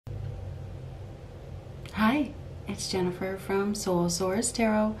Hi, it's Jennifer from Soul Source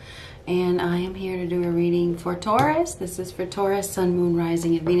Tarot, and I am here to do a reading for Taurus. This is for Taurus, Sun, Moon,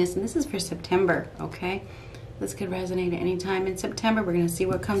 Rising, and Venus, and this is for September, okay? This could resonate at any time in September. We're going to see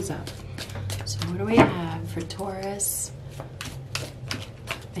what comes up. So what do we have for Taurus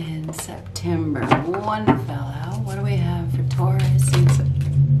in September? One fell out. What do we have for Taurus in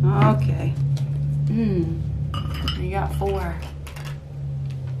September? Okay. You got 4.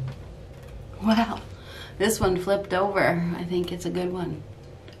 Wow. This one flipped over. I think it's a good one.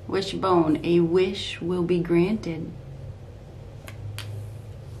 Wishbone. A wish will be granted.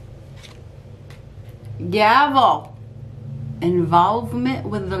 Gavel. Involvement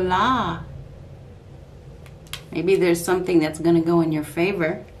with the law. Maybe there's something that's going to go in your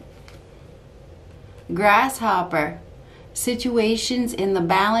favor. Grasshopper. Situations in the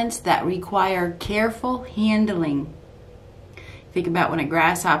balance that require careful handling. Think about when a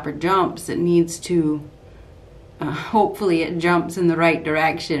grasshopper jumps, it needs to hopefully it jumps in the right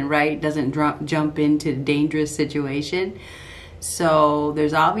direction, right? It doesn't jump into a dangerous situation. So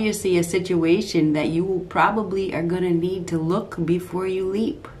there's obviously a situation that you probably are going to need to look before you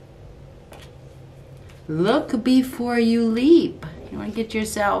leap. Look before you leap. You want to get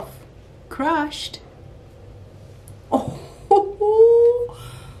yourself crushed. Oh,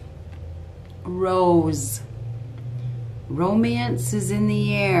 Rose. Romance is in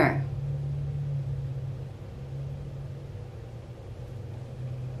the air.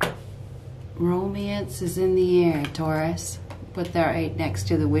 Romance is in the air, Taurus. Put that right next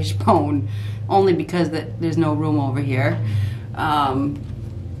to the wishbone, only because there's no room over here. What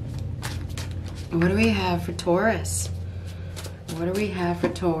do we have for Taurus? What do we have for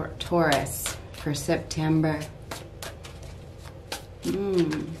Taurus for September?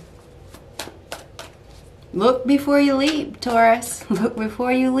 Look before you leap, Taurus. Look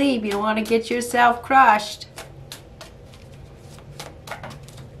before you leap. You don't want to get yourself crushed.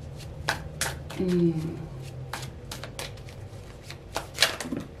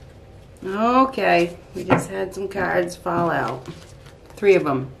 Okay, we just had some cards fall out. 3 of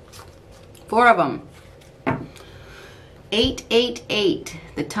them. 4 of them. 888.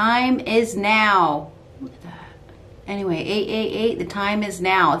 The time is now. Look at that. Anyway, 888. The time is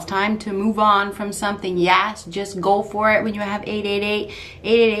now. It's time to move on from something. Yes, just go for it when you have 888.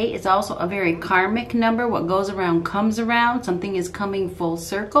 888 is also a very karmic number. What goes around comes around. Something is coming full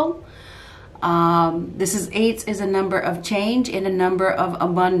circle. This is 8 is a number of change and a number of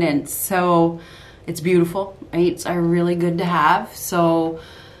abundance. So it's beautiful. 8s are really good to have. So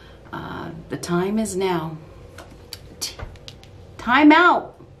the time is now. Time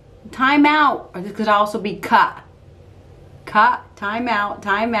out. Time out. Or this could also be cut. Cut. Time out.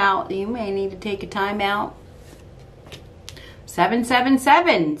 Time out. You may need to take a time out.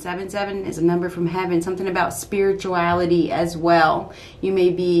 777. 77 is a number from heaven. Something about spirituality as well. You may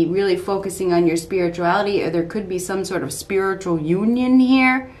be really focusing on your spirituality, or there could be some sort of spiritual union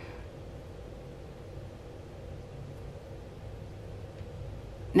here.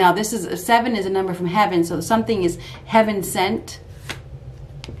 Now this is 7 is a number from heaven, so something is heaven sent.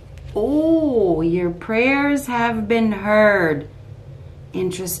 Oh, your prayers have been heard.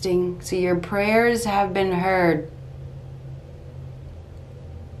 Interesting. So your prayers have been heard.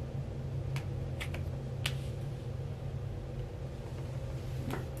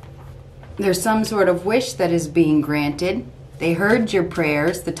 There's some sort of wish that is being granted. They heard your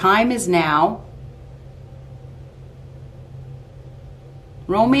prayers. The time is now.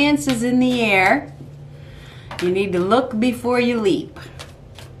 Romance is in the air. You need to look before you leap.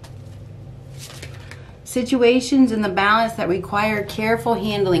 Situations in the balance that require careful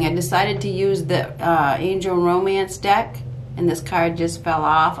handling. I decided to use the Angel Romance deck, and this card just fell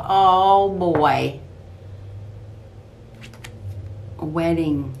off. Oh boy. A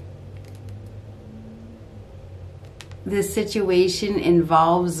wedding. This situation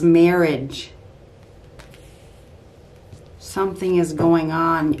involves marriage. Something is going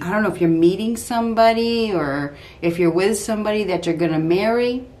on. I don't know if you're meeting somebody or if you're with somebody that you're going to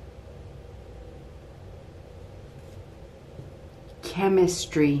marry.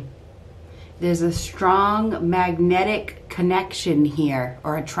 Chemistry. There's a strong magnetic connection here,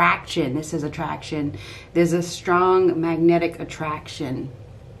 or attraction. This is attraction. There's a strong magnetic attraction.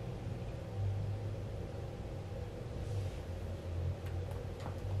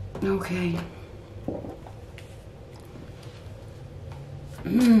 Okay.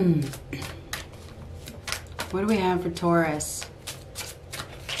 What do we have for Taurus?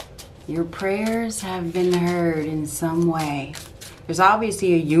 Your prayers have been heard in some way. There's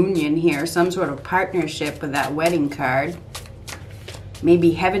obviously a union here, some sort of partnership with that wedding card.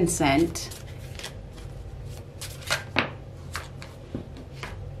 Maybe heaven sent.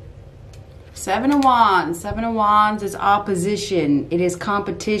 Seven of Wands. Seven of Wands is opposition. It is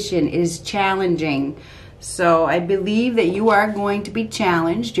competition. It is challenging. So I believe that you are going to be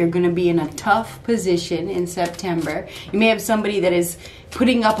challenged. You're going to be in a tough position in September. You may have somebody that is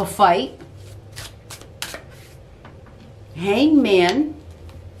putting up a fight. Hangman.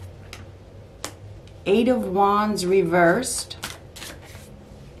 Eight of Wands reversed.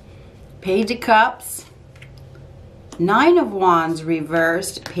 Page of Cups. Nine of Wands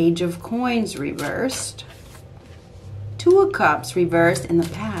reversed. Page of Coins reversed. Two of Cups reversed in the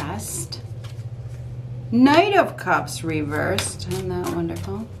past. Knight of Cups reversed. Isn't that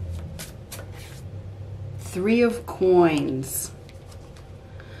wonderful? Three of Coins.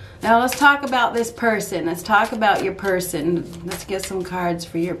 Now let's talk about this person. Let's talk about your person. Let's get some cards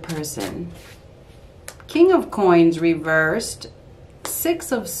for your person. King of Coins reversed.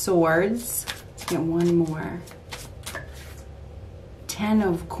 Six of Swords. Let's get one more. Ten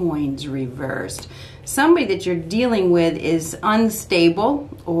of Coins reversed. Somebody that you're dealing with is unstable,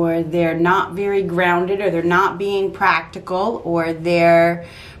 or they're not very grounded, or they're not being practical, or they're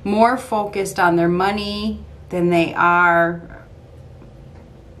more focused on their money than they are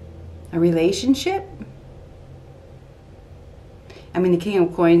a relationship. I mean, the King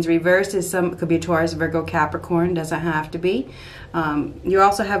of Coins reversed is could be a Taurus, Virgo, Capricorn. Doesn't have to be. You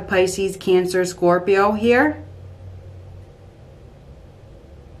also have Pisces, Cancer, Scorpio here.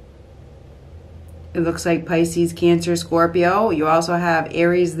 It looks like Pisces, Cancer, Scorpio. You also have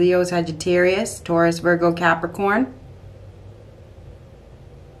Aries, Leo, Sagittarius, Taurus, Virgo, Capricorn.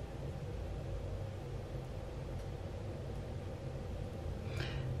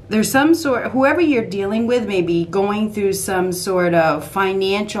 There's some sort, whoever you're dealing with may be going through some sort of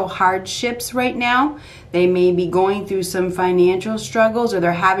financial hardships right now. They may be going through some financial struggles, or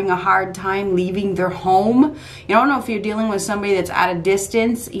they're having a hard time leaving their home. You don't know if you're dealing with somebody that's at a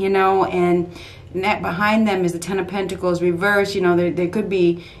distance, you know, and behind them is the Ten of Pentacles reversed. You know, there could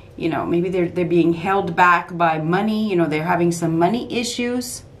be, you know, maybe they're being held back by money. You know, they're having some money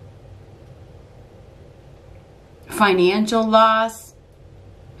issues. Financial loss.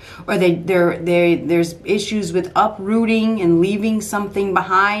 Or there's issues with uprooting and leaving something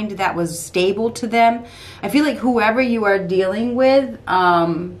behind that was stable to them. I feel like whoever you are dealing with,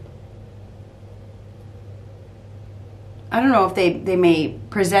 I don't know if they may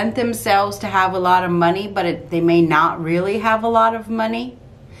present themselves to have a lot of money, but they may not really have a lot of money.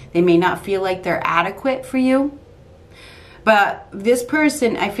 They may not feel like they're adequate for you. But this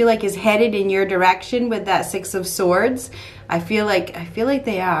person, I feel like, is headed in your direction with that Six of Swords. I feel like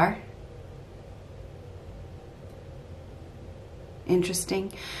they are.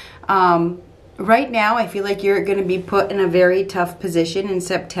 Interesting. Right now, I feel like you're going to be put in a very tough position in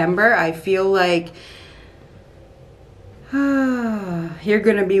September. I feel like you're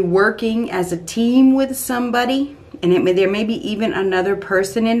going to be working as a team with somebody. And there may be even another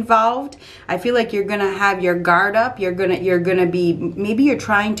person involved. I feel like you're gonna have your guard up. You're gonna be, maybe you're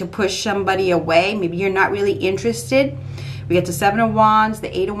trying to push somebody away. Maybe you're not really interested. We get the Seven of Wands,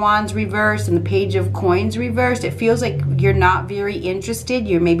 the Eight of Wands reversed, and the Page of Coins reversed. It feels like you're not very interested.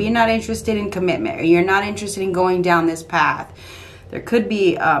 Maybe you're not interested in commitment, or you're not interested in going down this path. There could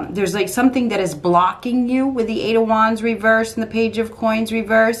be, there's like something that is blocking you with the Eight of Wands reversed and the Page of Coins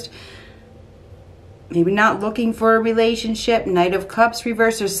reversed. Maybe not looking for a relationship. Knight of Cups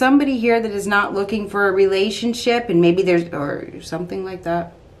reversed. There's somebody here that is not looking for a relationship, and maybe there's, or something like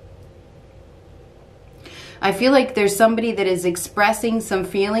that. I feel like there's somebody that is expressing some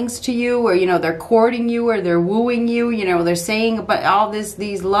feelings to you, or, you know, they're courting you, or they're wooing you. You know, they're saying about all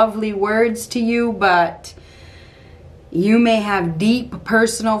these lovely words to you, but you may have deep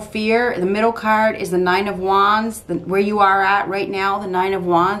personal fear. The middle card is the Nine of Wands. Where you are at right now, the Nine of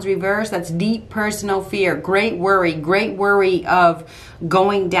Wands reversed. That's deep personal fear. Great worry of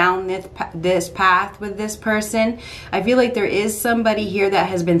going down this path with this person. I feel like there is somebody here that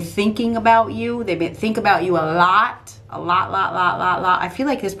has been thinking about you. They've been thinking about you a lot. I feel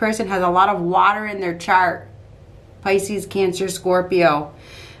like this person has a lot of water in their chart. Pisces, Cancer, Scorpio.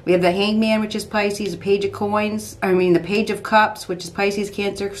 We have the Hangman, which is Pisces, the Page of Coins, the Page of Cups, which is Pisces,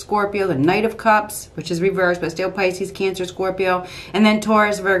 Cancer, Scorpio, the Knight of Cups, which is reversed, but still Pisces, Cancer, Scorpio, and then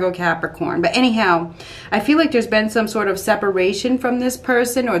Taurus, Virgo, Capricorn. But anyhow, I feel like there's been some sort of separation from this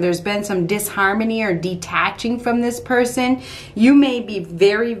person, or there's been some disharmony or detaching from this person. You may be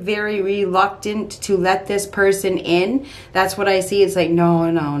very, very reluctant to let this person in. That's what I see. It's like, no.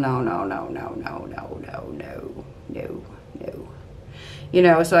 You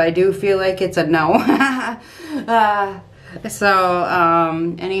know, so I do feel like it's a no.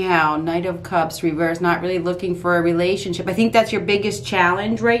 So, anyhow, Knight of Cups reverse, not really looking for a relationship. I think that's your biggest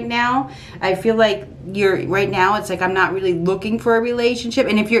challenge right now. I feel like right now, it's like I'm not really looking for a relationship.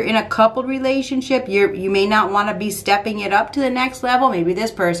 And if you're in a coupled relationship, you may not want to be stepping it up to the next level. Maybe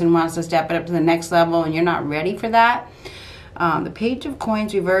this person wants to step it up to the next level and you're not ready for that. The Page of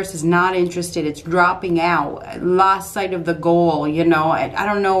Coins reverse is not interested. It's dropping out. Lost sight of the goal, you know. I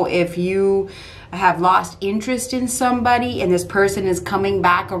don't know if you have lost interest in somebody and this person is coming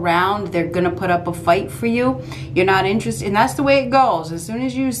back around. They're going to put up a fight for you. You're not interested. And that's the way it goes. As soon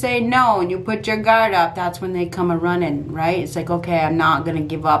as you say no and you put your guard up, that's when they come a running, right? It's like, okay, I'm not going to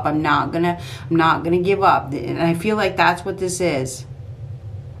give up. I'm not going to give up. And I feel like that's what this is.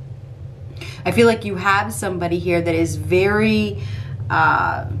 I feel like you have somebody here that is very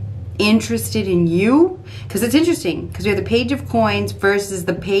interested in you, because it's interesting because we have the Page of Coins versus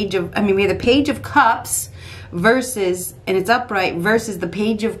the Page of, we have the Page of Cups versus, and it's upright, versus the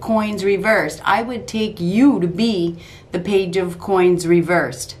Page of Coins reversed. I would take you to be the Page of Coins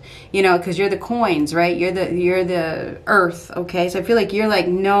reversed, you know, because you're the coins, right? You're the earth, okay? So I feel like you're like,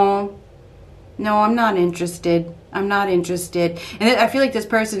 no, I'm not interested. I'm not interested. And I feel like this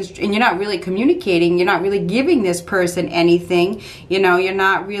person's, and you're not really communicating, you're not really giving this person anything, you know, you're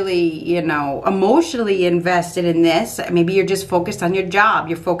not really, you know, emotionally invested in this. Maybe you're just focused on your job,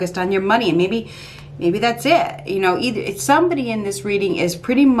 you're focused on your money, and maybe that's it. You know, either somebody in this reading is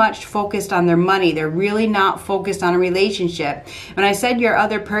pretty much focused on their money. They're really not focused on a relationship. When I said your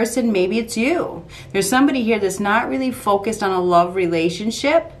other person, maybe it's you. There's somebody here that's not really focused on a love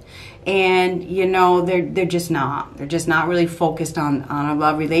relationship. And, you know, they're just not. They're just not really focused on a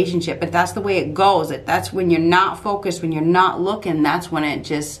love relationship. But that's the way it goes. That's when you're not focused, when you're not looking, that's when it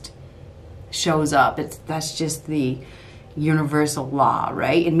just shows up. That's just the universal law,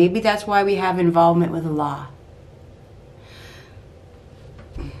 right? And maybe that's why we have involvement with the law.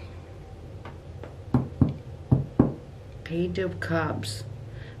 Page of Cups.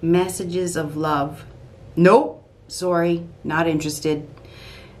 Messages of love. Nope. Sorry. Not interested.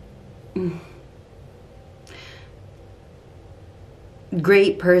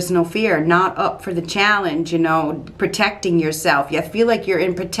 Great personal fear, not up for the challenge, you know, protecting yourself. You feel like you're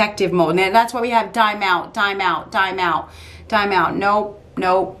in protective mode. And that's why we have time out, time out, time out, time out. Nope,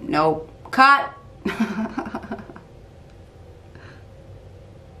 nope, nope. Cut.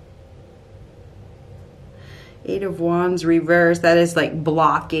 Eight of Wands reverse. That is like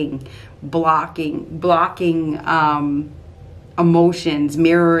blocking emotions,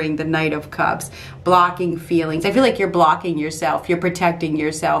 mirroring the Knight of Cups, blocking feelings. I feel like you're blocking yourself. You're protecting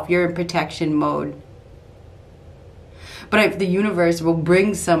yourself. You're in protection mode. But if the universe will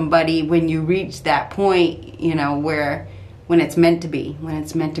bring somebody when you reach that point, you know, when it's meant to be. When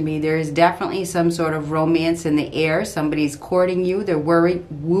it's meant to be. There is definitely some sort of romance in the air. Somebody's courting you. They're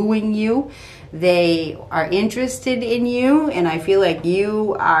wooing you. They are interested in you, and I feel like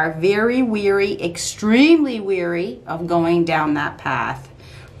you are very weary, extremely weary of going down that path.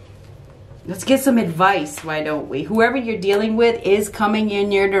 Let's get some advice, why don't we? Whoever you're dealing with is coming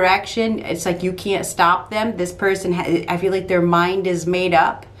in your direction. It's like you can't stop them. This person, I feel like their mind is made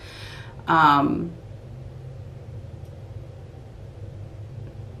up.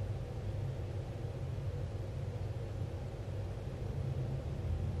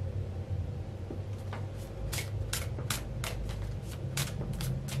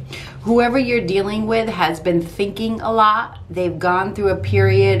 Whoever you're dealing with has been thinking a lot. They've gone through a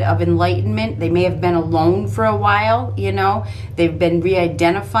period of enlightenment. They may have been alone for a while, you know. They've been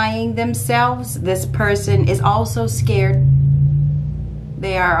re-identifying themselves. This person is also scared.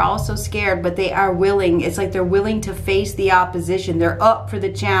 They are also scared, but they are willing. It's like they're willing to face the opposition. They're up for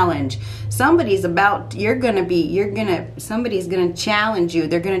the challenge. Somebody's gonna challenge you.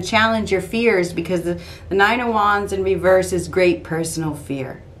 They're gonna challenge your fears, because the Nine of Wands in reverse is great personal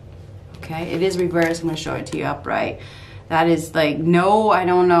fear. Okay, it is reversed. I'm going to show it to you upright. That is like, no, I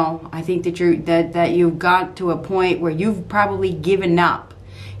don't know. I think that that you've got to a point where you've probably given up.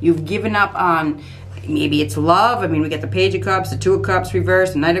 You've given up on, maybe it's love. I mean, we get the Page of Cups, the Two of Cups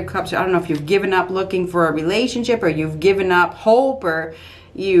reversed, the Knight of Cups. I don't know if you've given up looking for a relationship, or you've given up hope, or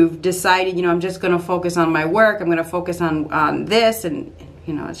you've decided, you know, I'm just going to focus on my work. I'm going to focus on this, and,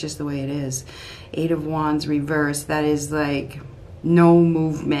 you know, it's just the way it is. Eight of Wands reversed. That is like no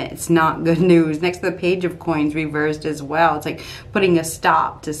movement. It's not good news. Next to the Page of Coins reversed as well. It's like putting a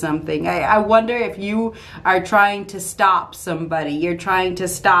stop to something. I wonder if you are trying to stop somebody. You're trying to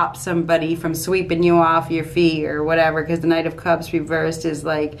stop somebody from sweeping you off your feet or whatever, because the Knight of Cups reversed is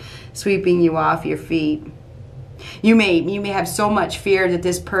like sweeping you off your feet. You may have so much fear that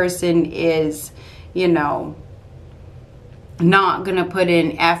this person is, you know, not gonna put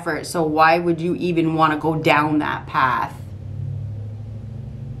in effort. So why would you even want to go down that path?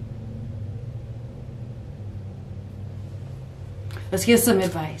 Let's get some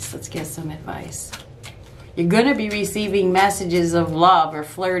advice. Let's get some advice. You're gonna be receiving messages of love or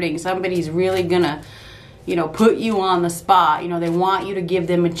flirting. Somebody's really gonna, you know, put you on the spot. You know, they want you to give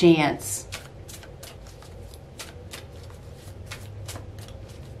them a chance.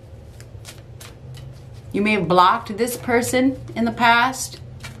 You may have blocked this person in the past.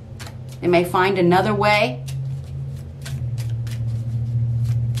 They may find another way.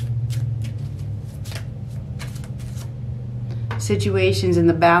 Situations in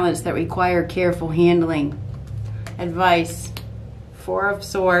the balance that require careful handling. Advice. 4 of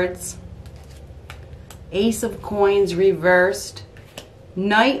Swords. Ace of Coins reversed.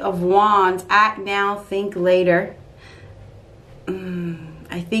 Knight of Wands. Act now, think later.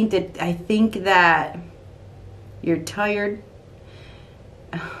 I think that you're tired.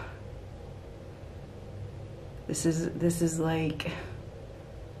 This is like,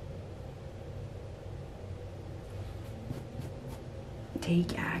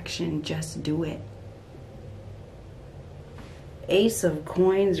 take action, just do it. Ace of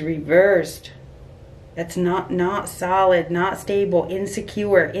Coins reversed. That's not solid, not stable,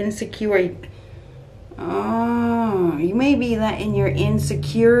 insecure. Oh, you may be letting your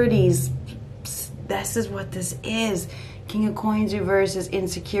insecurities, this is what this is. King of Coins reverses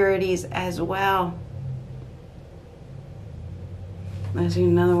insecurities as well. Let's see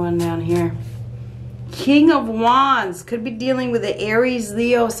another one down here. King of Wands could be dealing with the Aries,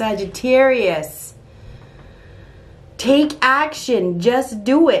 Leo, Sagittarius. Take action. Just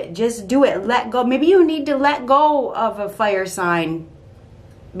do it. Just do it. Let go. Maybe you need to let go of a fire sign,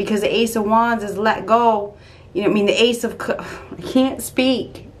 because the Ace of Wands is let go. You know what I mean? The Ace of... I can't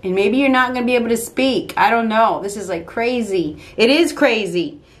speak. And maybe you're not going to be able to speak. I don't know. This is like crazy. It is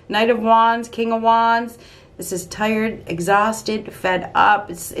crazy. Knight of Wands, King of Wands. This is tired, exhausted, fed up.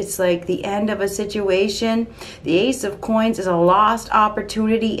 It's like the end of a situation. The Ace of Coins is a lost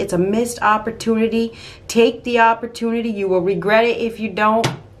opportunity. It's a missed opportunity. Take the opportunity. You will regret it if you don't.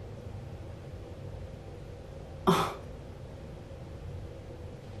 Oh.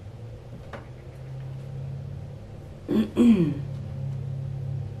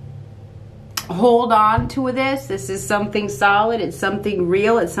 Hold on to this. This is something solid. It's something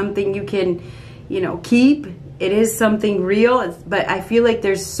real. It's something you can, you know, keep. It is something real. But I feel like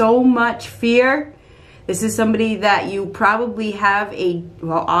there's so much fear. This is somebody that you probably have a,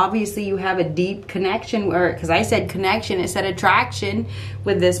 well, obviously you have a deep connection, or because I said connection, it said attraction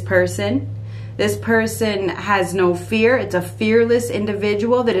with this person. This person has no fear. It's a fearless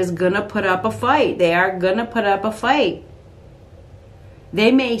individual that is going to put up a fight. They are going to put up a fight.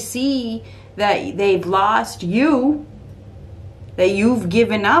 They may see that they've lost you, that you've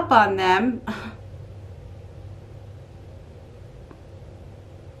given up on them.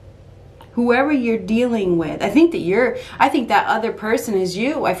 Whoever you're dealing with, I think that other person is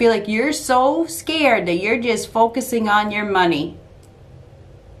you. I feel like you're so scared that you're just focusing on your money.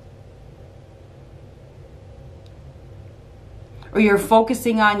 Or you're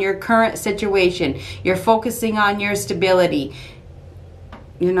focusing on your current situation. You're focusing on your stability.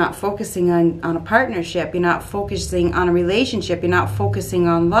 You're not focusing on a partnership. You're not focusing on a relationship. You're not focusing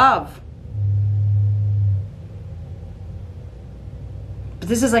on love. But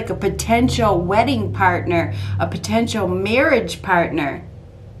this is like a potential wedding partner, a potential marriage partner.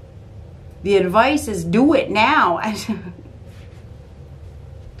 The advice is do it now. I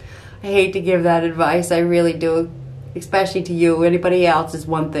hate to give that advice. I really do. Especially to you. Anybody else is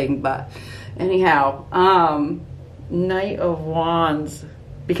one thing. But anyhow, Knight of Wands.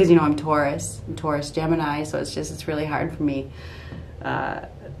 Because, you know, I'm Taurus. I'm Taurus Gemini, so it's really hard for me. And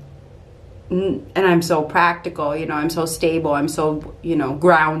I'm so practical, you know, I'm so stable, I'm so, you know,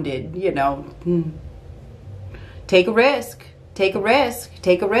 grounded, you know. Take a risk. Take a risk.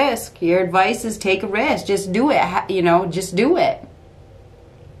 Take a risk. Your advice is take a risk. Just do it, you know, just do it.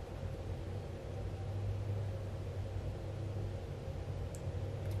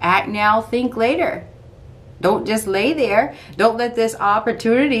 Act now, think later. Don't just lay there. Don't let this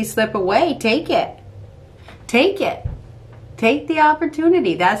opportunity slip away. Take it. Take it. Take the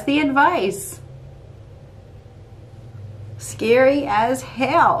opportunity. That's the advice. Scary as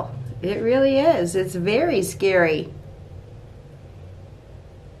hell. It really is. It's very scary.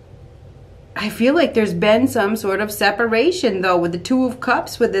 I feel like there's been some sort of separation, though, with the Two of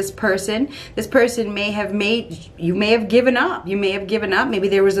Cups with this person. This person may have you may have given up. You may have given up. Maybe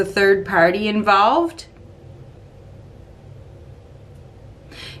there was a third party involved.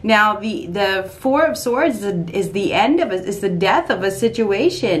 Now, the Four of Swords is the end of it. It's the death of a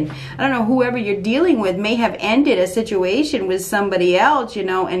situation. I don't know, whoever you're dealing with may have ended a situation with somebody else, you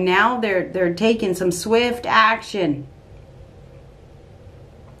know, and now they're taking some swift action.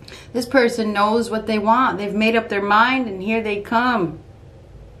 This person knows what they want. They've made up their mind, and here they come.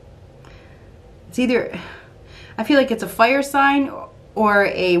 It's either, I feel like it's a fire sign or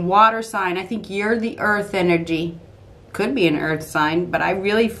a water sign. I think you're the earth energy. Could be an earth sign, but I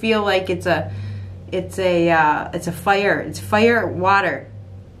really feel like it's a fire. It's fire, water.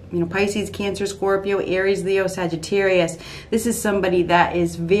 You know, Pisces, Cancer, Scorpio, Aries, Leo, Sagittarius. This is somebody that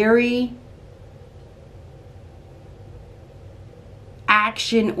is very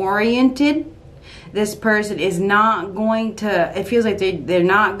action oriented. This person is not going to, it feels like they're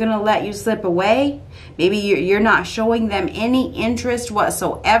not going to let you slip away. Maybe you're not showing them any interest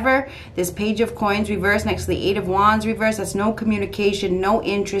whatsoever. This Page of Coins reverse next to the Eight of Wands reverse, that's no communication, no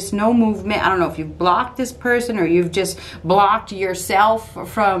interest, no movement. I don't know if you've blocked this person or you've just blocked yourself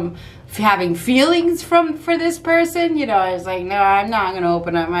from having feelings for this person. You know, it's like, no, I'm not going to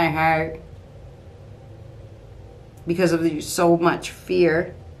open up my heart because of so much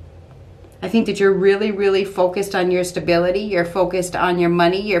fear. I think that you're really, really focused on your stability. You're focused on your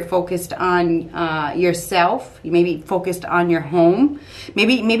money. You're focused on yourself. You may be focused on your home.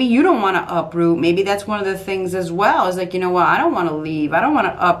 Maybe you don't want to uproot. Maybe that's one of the things as well. It's like, you know what? I don't want to leave. I don't want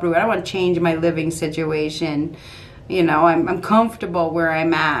to uproot. I don't want to change my living situation. You know, I'm comfortable where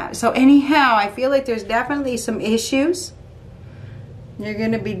I'm at. So anyhow, I feel like there's definitely some issues. You're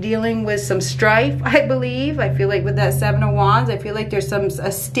going to be dealing with some strife, I believe. I feel like with that Seven of Wands, I feel like there's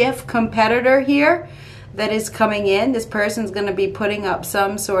a stiff competitor here that is coming in. This person's going to be putting up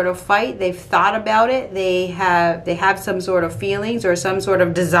some sort of fight. They've thought about it. They have some sort of feelings or some sort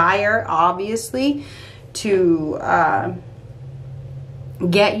of desire, obviously, to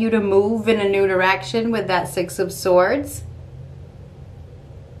get you to move in a new direction with that Six of Swords.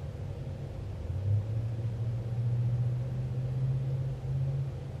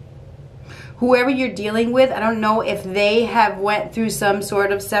 Whoever you're dealing with, I don't know if they have went through some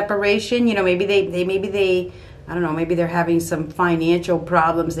sort of separation. You know, maybe they I don't know, maybe they're having some financial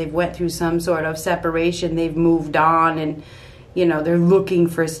problems. They've went through some sort of separation. They've moved on, and you know, they're looking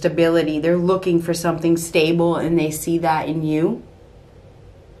for stability. They're looking for something stable, and they see that in you.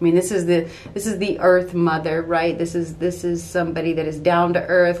 I mean, this is the Earth Mother, right? This is somebody that is down to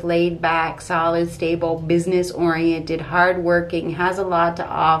earth, laid back, solid, stable, business oriented, hardworking, has a lot to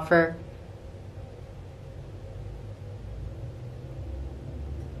offer.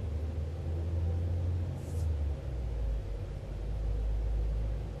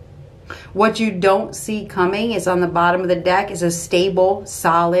 What you don't see coming is on the bottom of the deck is a stable,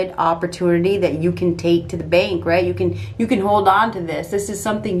 solid opportunity that you can take to the bank, right? You can hold on to this. This is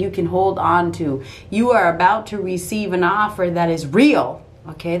something you can hold on to. You are about to receive an offer that is real,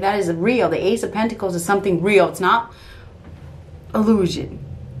 okay? That is real. The Ace of Pentacles is something real. It's not illusion,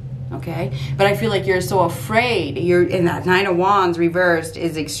 okay? But I feel like you're so afraid. You're in that Nine of Wands reversed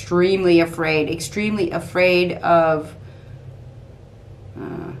is extremely afraid of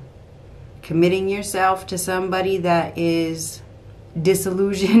committing yourself to somebody that is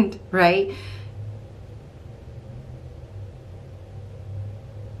disillusioned, right?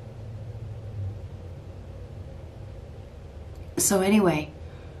 So anyway,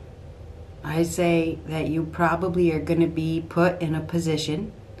 I say that you probably are going to be put in a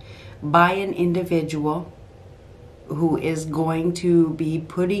position by an individual who is going to be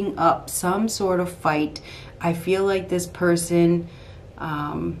putting up some sort of fight. I feel like this person,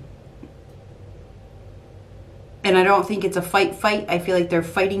 and I don't think it's a fight. I feel like they're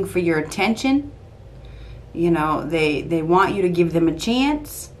fighting for your attention. You know, they want you to give them a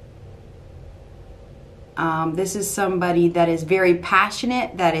chance. This is somebody that is very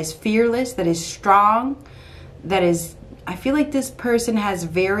passionate, that is fearless, that is strong, that is, I feel like this person has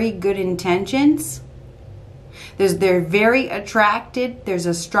very good intentions. They're very attracted. There's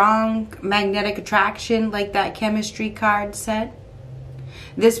a strong magnetic attraction, like that chemistry card said.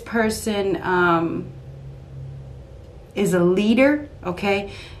 This person is a leader,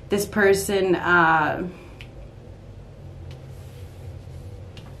 okay? This person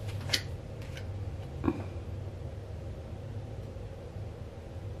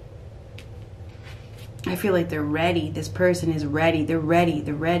I feel like they're ready. This person is ready. They're ready.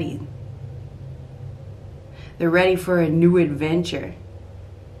 They're ready. They're ready for a new adventure.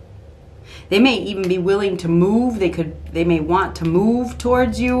 They may even be willing to move. They may want to move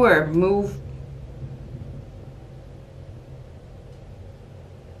towards you or move.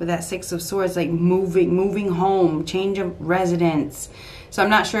 With that Six of Swords, like moving home, change of residence. So I'm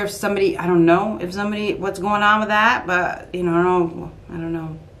not sure if somebody, I don't know if somebody, what's going on with that, but, you know, I don't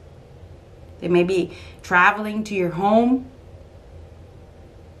know. They may be traveling to your home.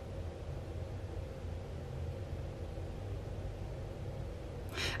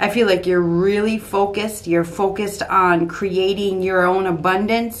 I feel like you're really focused. You're focused on creating your own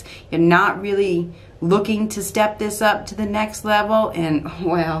abundance. You're not really looking to step this up to the next level. And,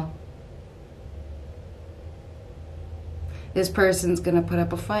 well, this person's going to put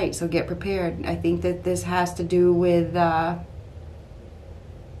up a fight, so get prepared. I think that this has to do with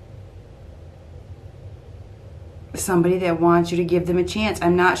somebody that wants you to give them a chance.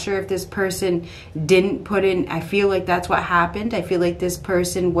 I'm not sure if this person didn't put in, I feel like that's what happened. I feel like this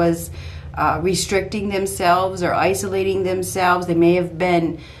person was restricting themselves or isolating themselves. They may have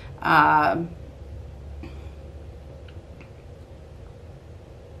been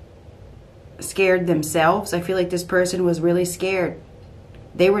scared themselves. I feel like this person was really scared.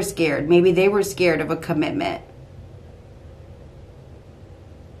 They were scared. Maybe they were scared of a commitment.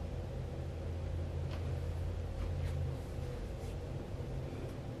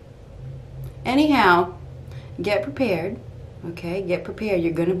 Anyhow, get prepared. Okay, get prepared.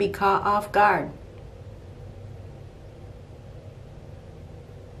 You're going to be caught off guard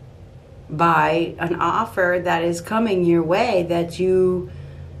by an offer that is coming your way that you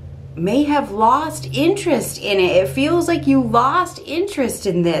may have lost interest in it. It feels like you lost interest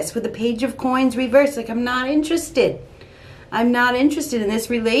in this with the Page of Coins reversed. Like, I'm not interested. I'm not interested in this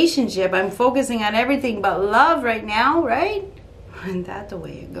relationship. I'm focusing on everything but love right now, right? And that's the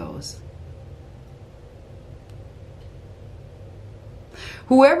way it goes.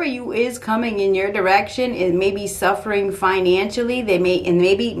 Whoever you is coming in your direction is maybe suffering financially. They may, and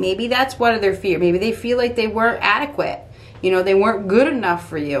maybe that's one of their fear. Maybe they feel like they weren't adequate. You know, they weren't good enough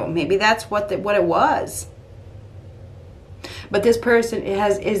for you. Maybe that's what it was. But this person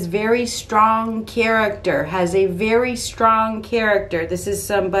is very strong character, has a very strong character. This is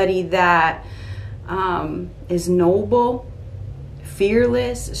somebody that is noble,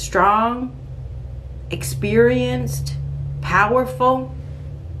 fearless, strong, experienced, powerful,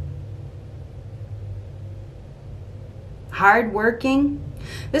 hardworking.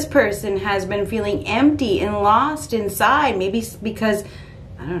 This person has been feeling empty and lost inside. Maybe because,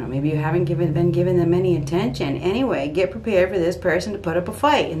 I don't know, maybe you haven't been giving them any attention. Anyway, get prepared for this person to put up a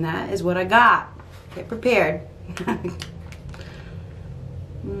fight. And that is what I got. Get prepared.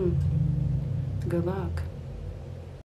 Good luck.